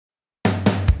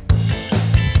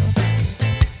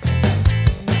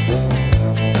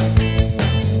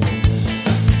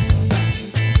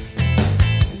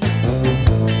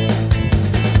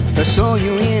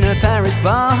Paris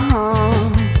bar.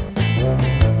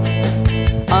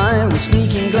 I was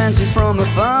sneaking glances from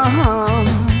afar.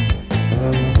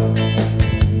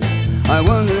 I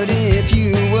wondered if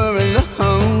you were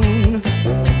alone,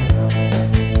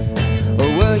 or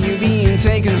were you being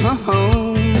taken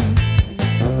home?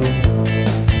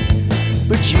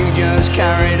 But you just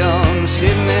carried on,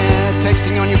 sitting there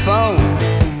texting on your phone.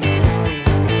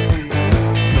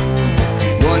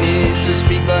 Wanted to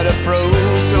speak but I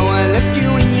froze, so I left you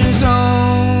in your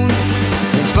zone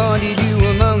and spotted you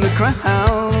among the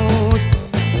crowd.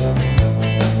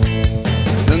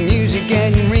 The music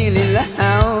getting really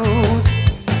loud,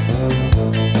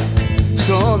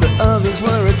 saw that others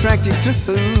were attracted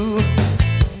too.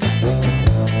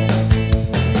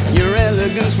 Your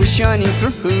elegance was shining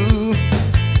through.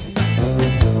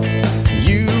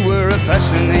 You were a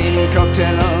fascinating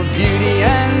cocktail of beauty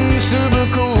and super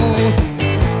cool.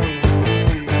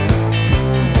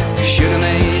 Should've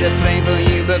made a play for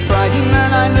you, but frightened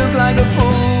and I looked like a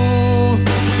fool.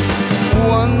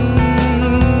 One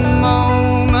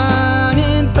moment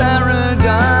in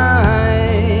paradise,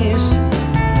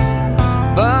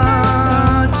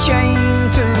 but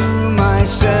chained to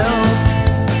myself.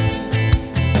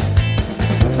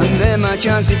 And then my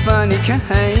chance it finally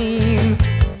came.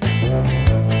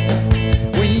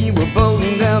 We were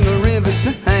boating down the river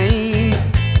Seine.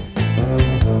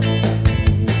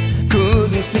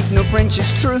 Couldn't speak no French,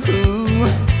 it's true,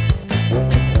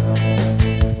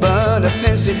 but I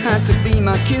sensed it had to be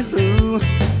my cue.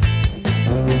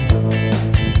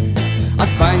 I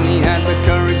finally had the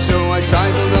courage, so I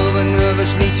sidled over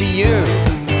nervously to you.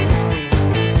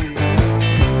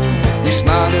 You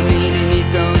smiled at me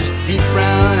beneath those deep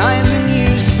brown eyes and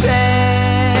you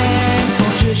said,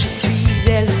 Bonjour, je suis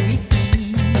Eloise.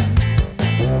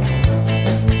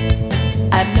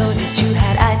 I've noticed you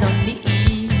had eyes on me.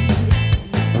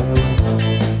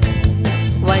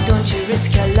 Why don't you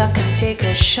risk your luck and take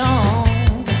a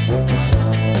chance?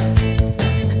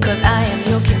 'Cause I am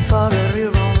looking for a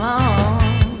real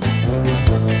romance.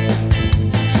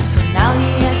 So now the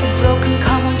ice is broken,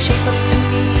 come on, shape up to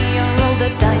me and roll the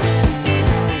dice.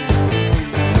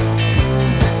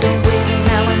 Don't wait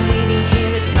now, I'm waiting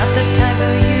here, it's not the time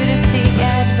for you to seek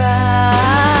advice.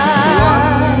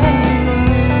 one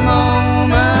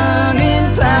moment in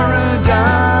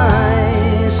paradise,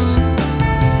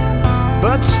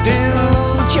 but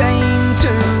still chained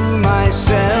to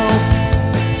myself.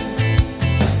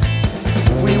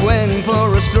 We went for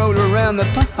a stroll around the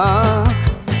park,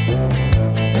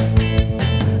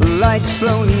 lights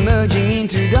slowly merging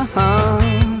into dark.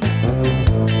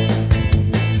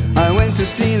 I went to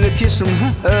steal a kiss from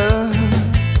her.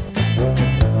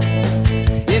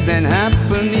 It then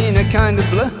happened in a kind of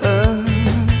blur.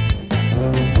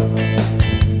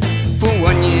 For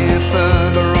 1 year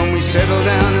further on we settled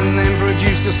down and then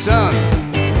produced a son.